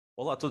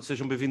Olá a todos,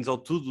 sejam bem-vindos ao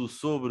Tudo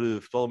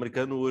sobre Futebol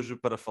Americano, hoje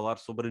para falar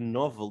sobre a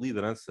nova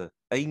liderança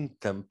em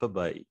Tampa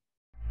Bay.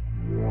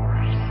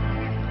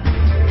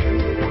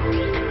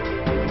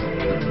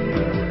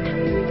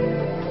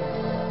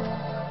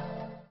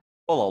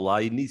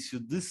 Olá, início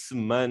de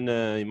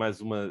semana e mais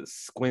uma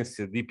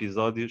sequência de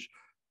episódios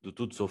do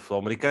Tudo sobre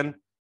Futebol Americano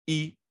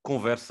e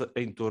conversa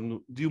em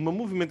torno de uma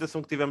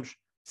movimentação que tivemos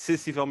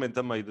sensivelmente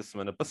a meio da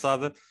semana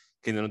passada,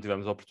 que ainda não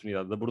tivemos a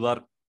oportunidade de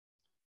abordar,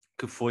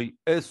 que foi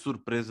a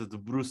surpresa de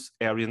Bruce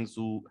Arians,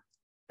 o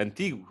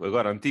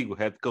agora antigo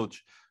head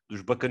coach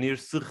dos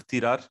Buccaneers, se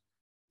retirar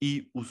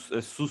e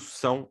a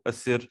sucessão a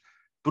ser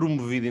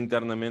promovida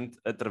internamente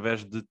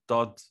através de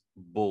Todd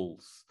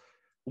Bowles.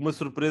 Uma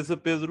surpresa,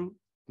 Pedro,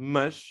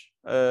 mas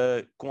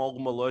com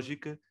alguma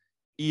lógica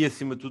e,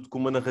 acima de tudo, com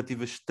uma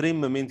narrativa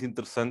extremamente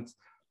interessante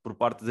por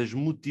parte das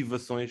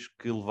motivações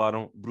que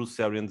levaram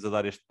Bruce Arians a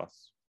dar este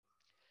passo.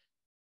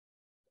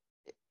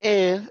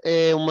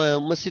 É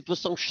uma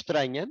situação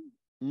estranha,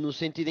 no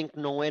sentido em que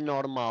não é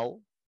normal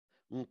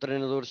um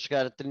treinador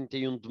chegar a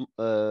 31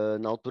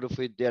 na altura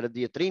era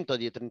dia 30 ou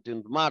dia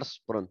 31 de março,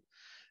 pronto,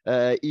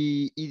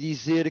 e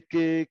dizer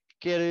que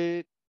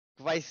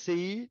vai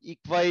sair e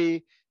que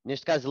vai,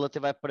 neste caso ele até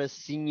vai para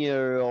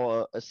senior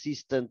ou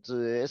assistant,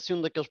 é assim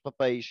um daqueles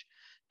papéis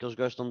que eles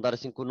gostam de dar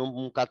assim com o nome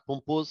um bocado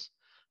pomposo,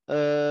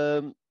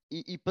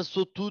 e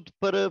passou tudo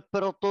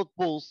para o Todd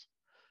Bowles.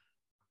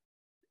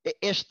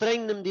 É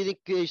estranho na medida em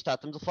que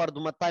estamos a falar de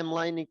uma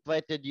timeline em que vai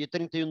até dia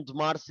 31 de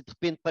março e de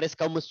repente parece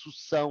que há uma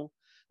sucessão,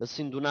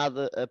 assim do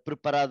nada,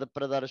 preparada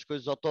para dar as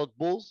coisas ao Todd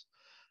Bowles,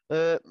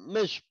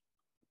 mas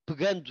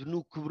pegando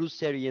no que o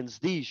Bruce Arians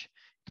diz,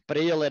 que para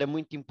ele era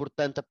muito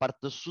importante a parte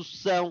da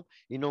sucessão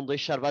e não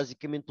deixar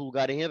basicamente o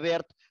lugar em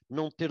aberto,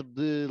 não ter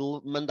de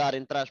mandar,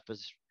 entre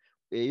aspas,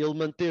 ele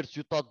manter-se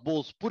o Todd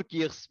Bowles porque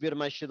ia receber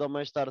mais cedo ou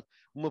mais tarde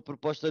uma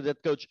proposta de head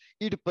coach,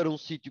 ir para um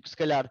sítio que se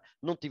calhar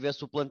não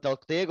tivesse o plantel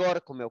que tem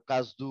agora, como é o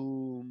caso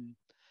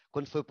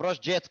quando foi para os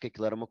Jets, que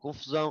aquilo era uma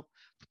confusão.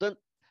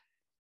 Portanto,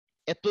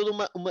 é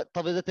toda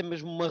talvez até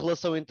mesmo uma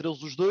relação entre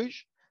eles os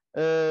dois,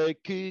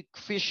 que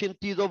fez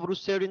sentido ao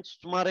Bruce Arians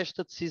tomar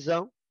esta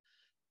decisão.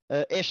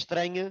 É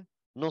estranha,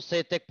 não sei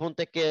até que ponto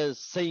é que é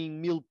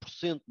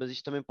 100.000%, mas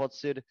isto também pode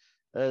ser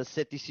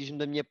ceticismo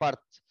da minha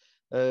parte.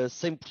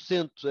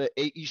 100%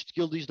 é isto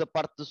que ele diz da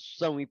parte da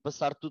sucessão e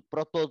passar tudo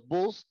para o Todd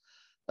Bowles,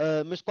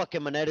 mas de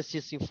qualquer maneira, se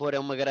assim for, é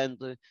uma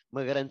grande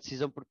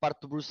decisão por parte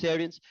do Bruce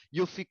Arians e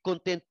eu fico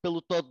contente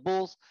pelo Todd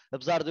Bowles,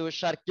 apesar de eu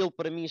achar que ele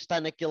para mim está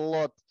naquele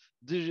lote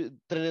de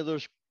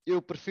treinadores.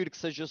 Eu prefiro que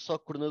seja só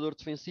coordenador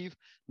defensivo,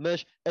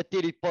 mas a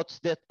ter hipótese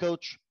de head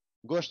coach,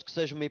 gosto que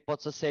seja uma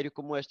hipótese a sério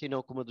como esta e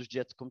não como a dos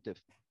Jets, como teve.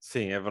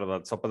 Sim, é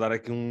verdade. Só para dar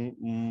aqui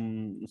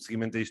um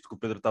seguimento a isto que o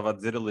Pedro estava a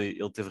dizer,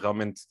 ele teve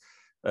realmente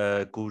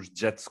com os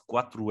Jets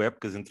 4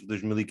 épocas entre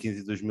 2015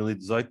 e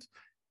 2018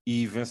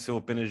 e venceu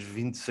apenas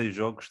 26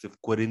 jogos, teve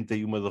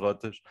 41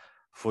 derrotas.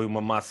 Foi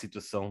uma má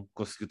situação.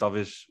 Conseguiu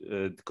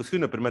conseguiu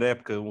na primeira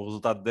época um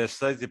resultado de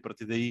 10-6 e a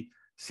partir daí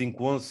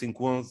 5-11,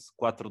 5-11,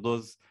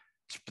 4-12,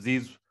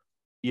 despedido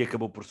e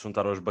acabou por se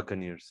juntar aos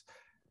Buccaneers.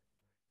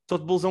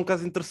 Todd Bowles é um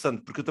caso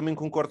interessante, porque eu também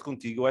concordo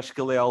contigo. Eu acho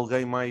que ele é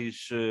alguém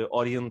mais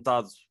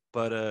orientado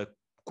para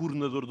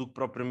coordenador do que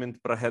propriamente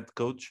para head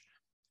coach.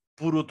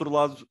 Por outro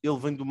lado, ele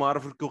vem de uma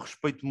árvore que eu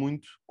respeito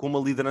muito, com uma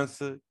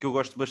liderança que eu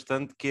gosto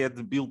bastante, que é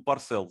de Bill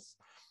Parcells.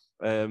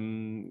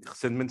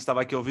 Recentemente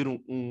estava aqui a ouvir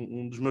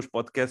um dos meus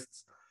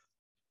podcasts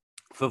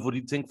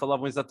favoritos em que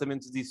falavam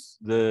exatamente disso,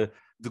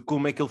 de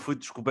como é que ele foi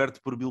descoberto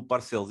por Bill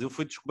Parcells. Ele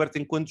foi descoberto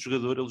enquanto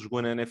jogador, ele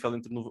jogou na NFL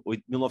entre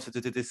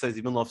 1986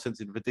 e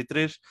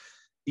 1993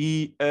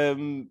 e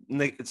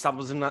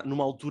estávamos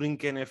numa altura em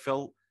que a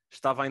NFL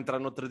estava a entrar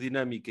noutra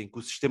dinâmica, em que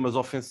os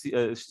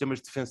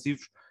sistemas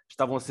defensivos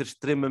estavam a ser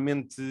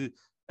extremamente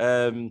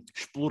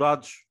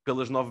explorados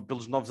pelos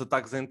novos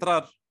ataques a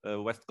entrar,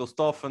 o West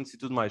Coast Offense e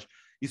tudo mais.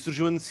 E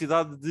surgiu a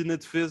necessidade de, na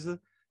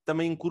defesa,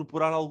 também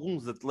incorporar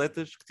alguns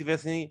atletas que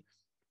tivessem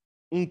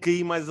um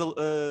QI mais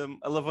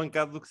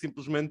alavancado do que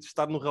simplesmente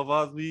estar no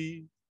ravado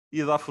e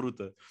a dar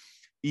fruta.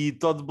 E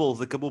Todd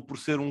Bowles acabou por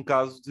ser um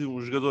caso de um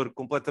jogador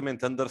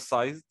completamente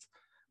undersized,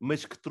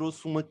 mas que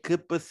trouxe uma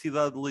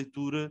capacidade de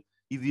leitura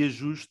e de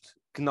ajuste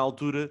que na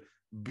altura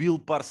Bill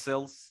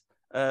Parcells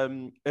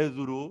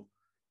adorou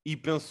e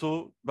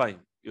pensou,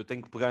 bem, eu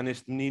tenho que pegar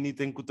neste menino e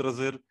tenho que o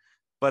trazer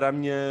para a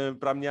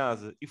minha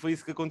asa. E foi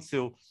isso que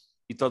aconteceu.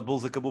 E Todd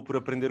Bowles acabou por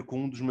aprender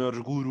com um dos maiores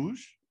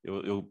gurus.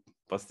 Eu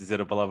posso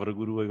dizer a palavra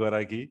guru agora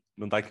aqui,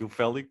 não está aqui o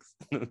Félix,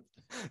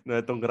 não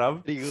é tão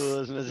grave.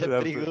 Perigoso, mas é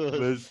perigoso.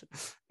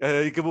 Mas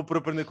acabou por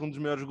aprender com um dos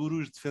maiores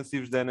gurus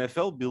defensivos da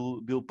NFL,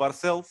 Bill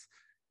Parcells,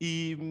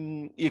 e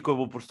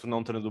acabou por se tornar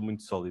um treinador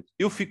muito sólido.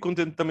 Eu fico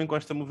contente também com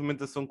esta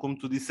movimentação, como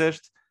tu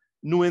disseste.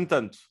 No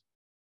entanto,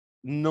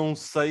 não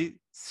sei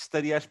se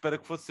estaria à espera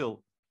que fosse ele,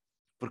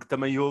 porque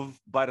também houve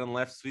Byron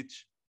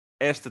Leftwich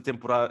esta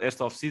temporada,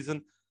 esta off-season,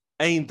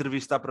 a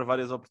entrevistar para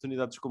várias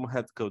oportunidades como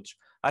head coach.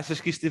 Achas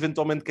que isto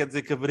eventualmente quer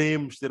dizer que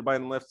haveremos ter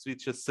Byron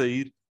Leftwich a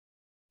sair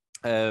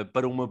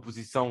para uma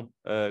posição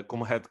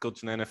como head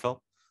coach na NFL?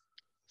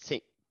 Sim.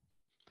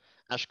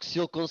 Acho que se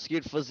ele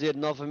conseguir fazer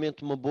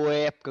novamente uma boa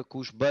época com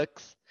os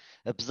Bucks,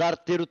 apesar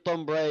de ter o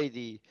Tom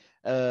Brady,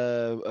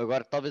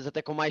 agora talvez até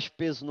com mais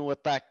peso no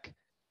ataque,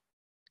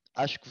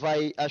 acho que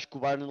o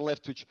Byron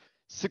Leftwich,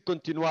 se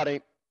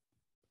continuarem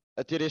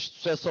a ter este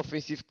sucesso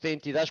ofensivo que têm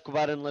tido, acho que o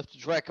Byron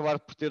Leftwich vai acabar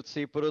por ter de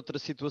sair para outra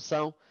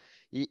situação.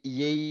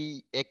 E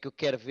aí é que eu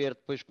quero ver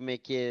depois como é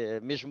que é,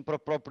 mesmo para o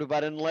próprio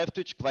Byron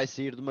Leftwich, que vai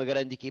sair de uma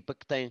grande equipa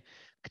que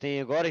tem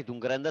agora e de um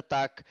grande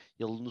ataque.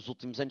 Ele nos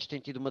últimos anos tem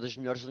tido uma das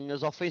melhores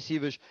linhas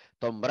ofensivas.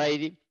 Tom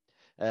Brady,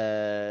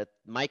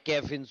 Mike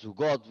Evans, o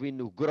Godwin,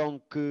 o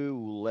Gronk,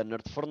 o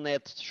Leonard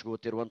Fournette, chegou a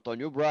ter o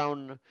Antonio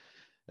Brown.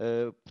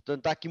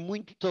 Portanto, há aqui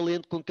muito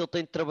talento com que ele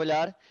tem de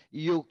trabalhar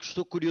e eu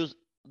estou curioso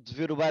de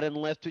ver o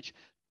Byron Leftwich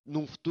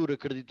num futuro,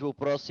 acredito eu,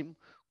 próximo,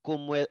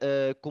 como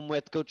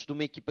head coach de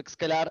uma equipa que se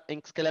calhar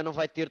não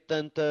vai ter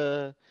tanto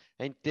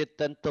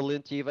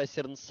talento e aí vai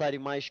ser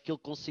necessário mais que ele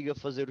consiga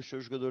fazer os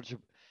seus jogadores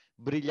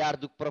brilhar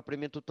do que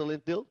propriamente o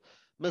talento dele,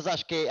 mas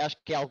acho que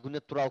é algo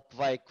natural que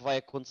vai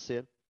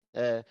acontecer.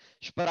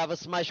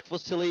 Esperava-se mais que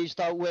fosse ele aí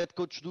está o head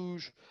coach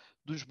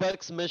dos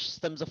Bucks, mas se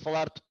estamos a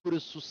falar de pura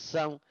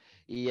sucessão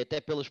e até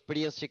pela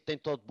experiência que tem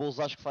Todd Bowles,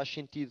 acho que faz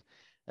sentido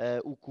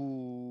o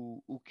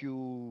que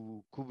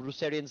o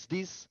Bruce Arians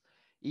disse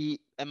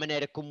e a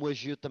maneira como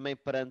agiu também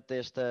perante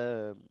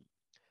esta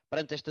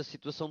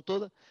situação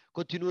toda.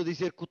 Continuo a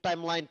dizer que o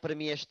timeline para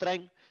mim é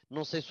estranho.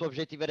 Não sei se o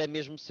objetivo era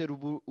mesmo ser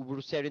o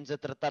Bruce Arians a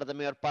tratar da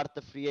maior parte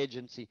da free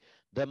agency,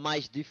 da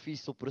mais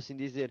difícil, por assim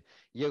dizer,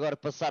 e agora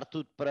passar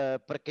tudo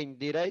para quem de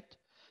direito.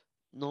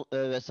 Não,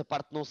 essa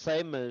parte não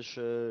sei, mas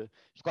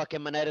de qualquer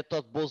maneira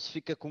Todd Bowles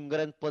fica com um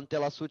grande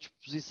plantel à sua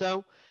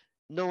disposição.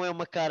 Não é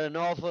uma cara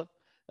nova,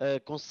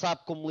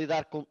 sabe como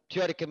lidar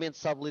teoricamente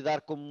sabe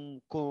lidar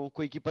com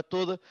a equipa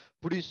toda,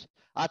 por isso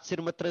há de ser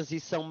uma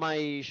transição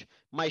mais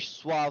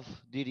suave,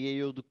 diria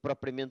eu, do que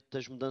propriamente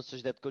das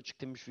mudanças de head coach que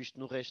temos visto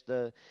no resto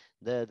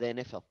da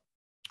NFL.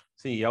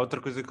 Sim, e há outra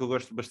coisa que eu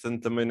gosto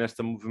bastante também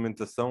nesta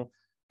movimentação,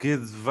 que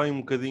vem um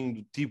bocadinho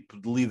do tipo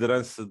de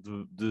liderança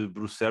de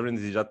Bruce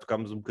Arians, e já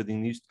tocámos um bocadinho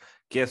nisto,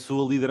 que é a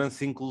sua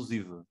liderança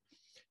inclusiva.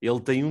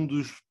 Ele tem um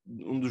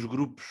dos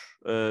grupos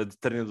de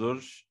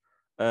treinadores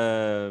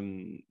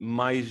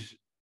mais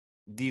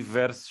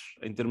diversos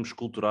em termos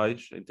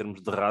culturais, em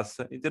termos de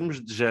raça, em termos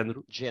de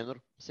género,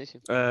 sim, sim.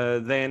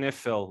 Da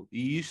NFL.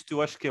 E isto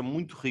eu acho que é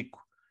muito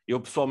rico. Eu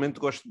pessoalmente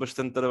gosto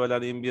bastante de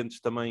trabalhar em ambientes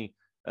também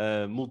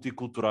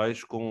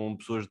multiculturais, com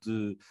pessoas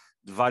de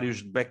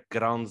vários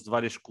backgrounds, de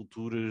várias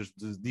culturas,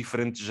 de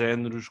diferentes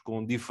géneros,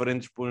 com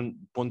diferentes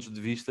pontos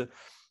de vista,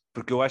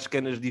 porque eu acho que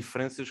é nas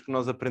diferenças que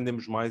nós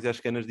aprendemos mais e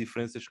acho que é nas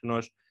diferenças que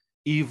nós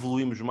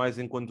evoluímos mais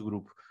enquanto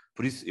grupo.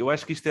 Por isso, eu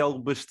acho que isto é algo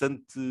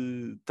bastante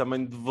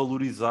também de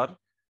valorizar.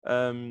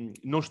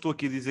 Não estou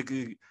aqui a dizer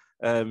que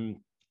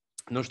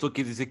não estou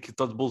aqui a dizer que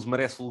Todd Bowles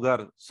merece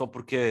lugar só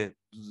porque é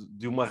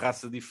de uma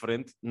raça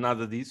diferente,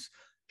 nada disso.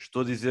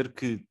 Estou a dizer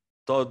que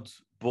Todd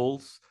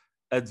Bowles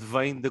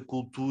advém da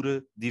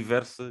cultura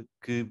diversa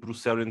que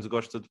Bruce Arians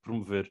gosta de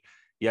promover.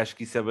 E acho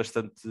que isso é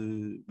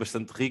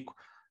bastante rico,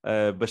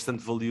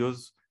 bastante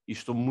valioso, e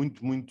estou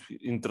muito, muito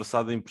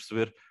interessado em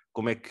perceber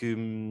como é que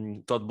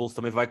Todd Bowles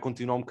também vai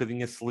continuar um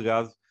bocadinho esse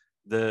legado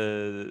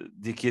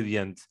de aqui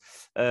adiante.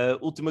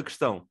 Última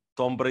questão,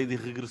 Tom Brady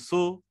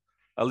regressou,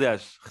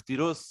 aliás,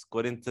 retirou-se,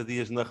 40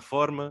 dias na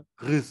reforma,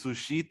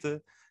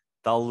 ressuscita,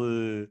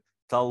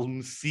 tal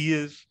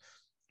Messias,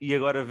 e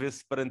agora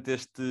vê-se perante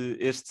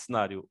este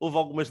cenário. Houve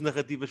algumas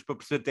narrativas para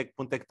perceber até que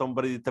ponto é que Tom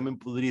Brady também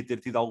poderia ter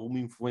tido alguma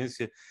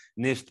influência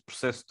neste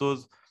processo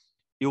todo.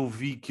 Eu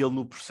vi que ele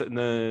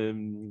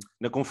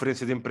na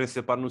conferência de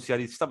imprensa para anunciar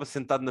isso estava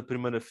sentado na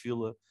primeira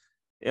fila.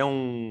 É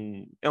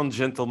um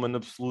gentleman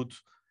absoluto.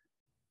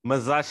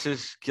 Mas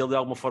achas que ele de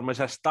alguma forma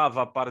já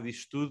estava a par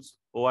disto tudo,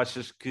 ou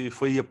achas que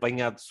foi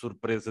apanhado de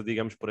surpresa,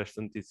 digamos, por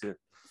esta notícia?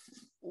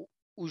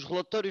 Os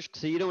relatórios que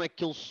saíram é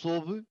que ele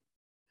soube,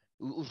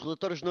 os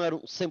relatórios não eram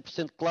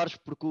 100% claros,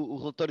 porque o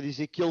relatório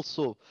dizia que ele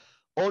soube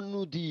ou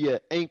no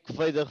dia em que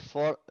veio da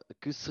reforma,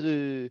 que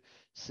se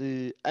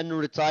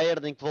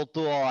unretired, em que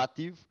voltou ao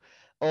ativo,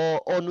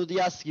 ou no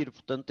dia a seguir.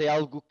 Portanto, é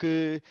algo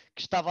que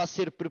estava a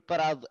ser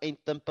preparado em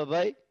Tampa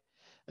Bay.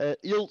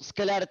 Ele se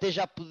calhar até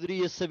já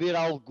poderia saber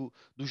algo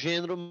do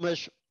género,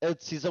 mas a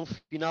decisão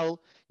final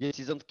e a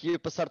decisão de que ia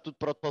passar tudo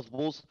para o Todd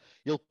Bowles,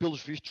 ele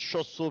pelos vistos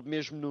só soube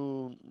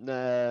mesmo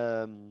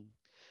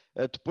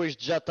depois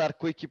de já estar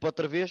com a equipa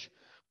outra vez,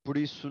 por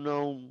isso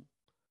não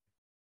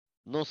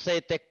sei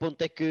até que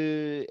ponto é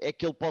que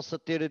ele possa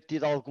ter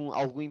tido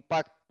algum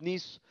impacto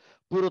nisso.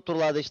 Por outro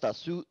lado, aí está,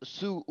 se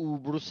o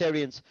Bruce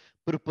Arians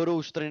preparou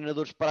os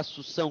treinadores para a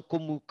sucessão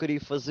como queria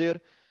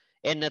fazer,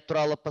 é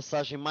natural a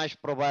passagem mais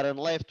para o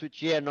Byron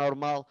Leftwich e é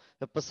normal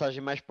a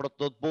passagem mais para o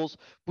Todd Bowles,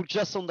 porque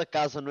já são da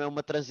casa, não é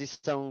uma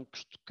transição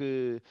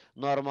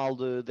normal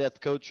de head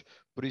coach,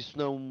 por isso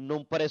não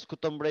me parece que o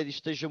Tom Brady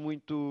esteja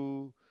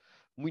muito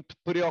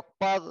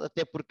preocupado,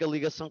 até porque a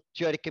ligação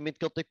teoricamente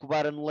que ele tem com o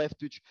Byron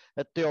Leftwich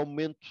até ao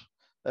momento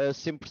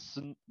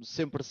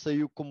sempre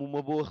saiu como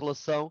uma boa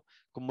relação,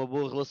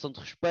 de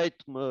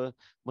respeito, uma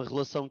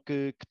relação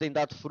que tem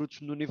dado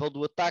frutos no nível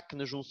do ataque,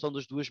 na junção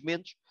das duas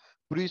mentes.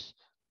 Por isso,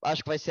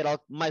 acho que vai ser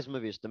algo, mais uma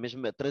vez, da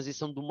mesma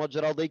transição do modo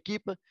geral da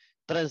equipa,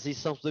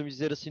 transição, podemos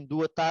dizer assim,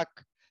 do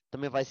ataque,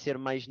 também vai ser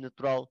mais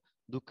natural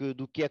do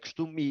que é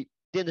costume. E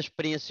tendo a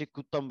experiência que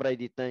o Tom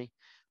Brady tem,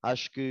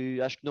 acho que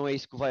não é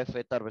isso que vai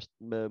afetar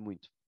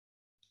muito.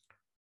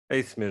 É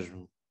isso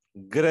mesmo.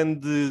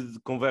 Grande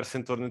conversa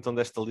em torno então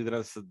desta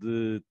liderança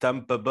de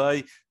Tampa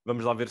Bay.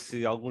 Vamos lá ver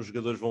se alguns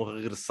jogadores vão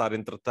regressar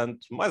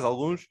entretanto, mais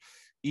alguns,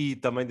 e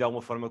também de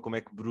alguma forma como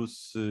é que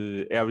Bruce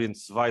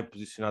Arians se vai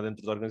posicionar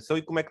dentro da organização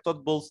e como é que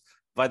Todd Bowles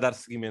vai dar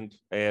seguimento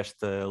a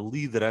esta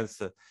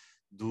liderança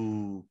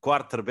do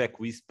quarterback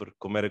whisper,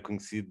 como era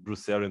conhecido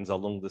Bruce Arians ao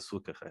longo da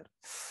sua carreira.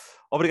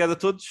 Obrigado a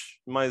todos.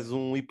 Mais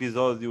um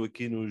episódio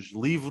aqui nos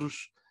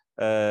livros,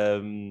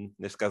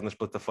 neste caso nas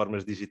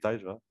plataformas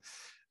digitais. Vá.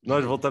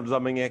 Nós voltamos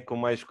amanhã com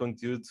mais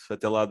conteúdo.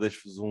 Até lá,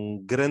 deixo-vos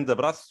um grande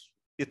abraço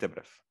e até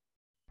breve.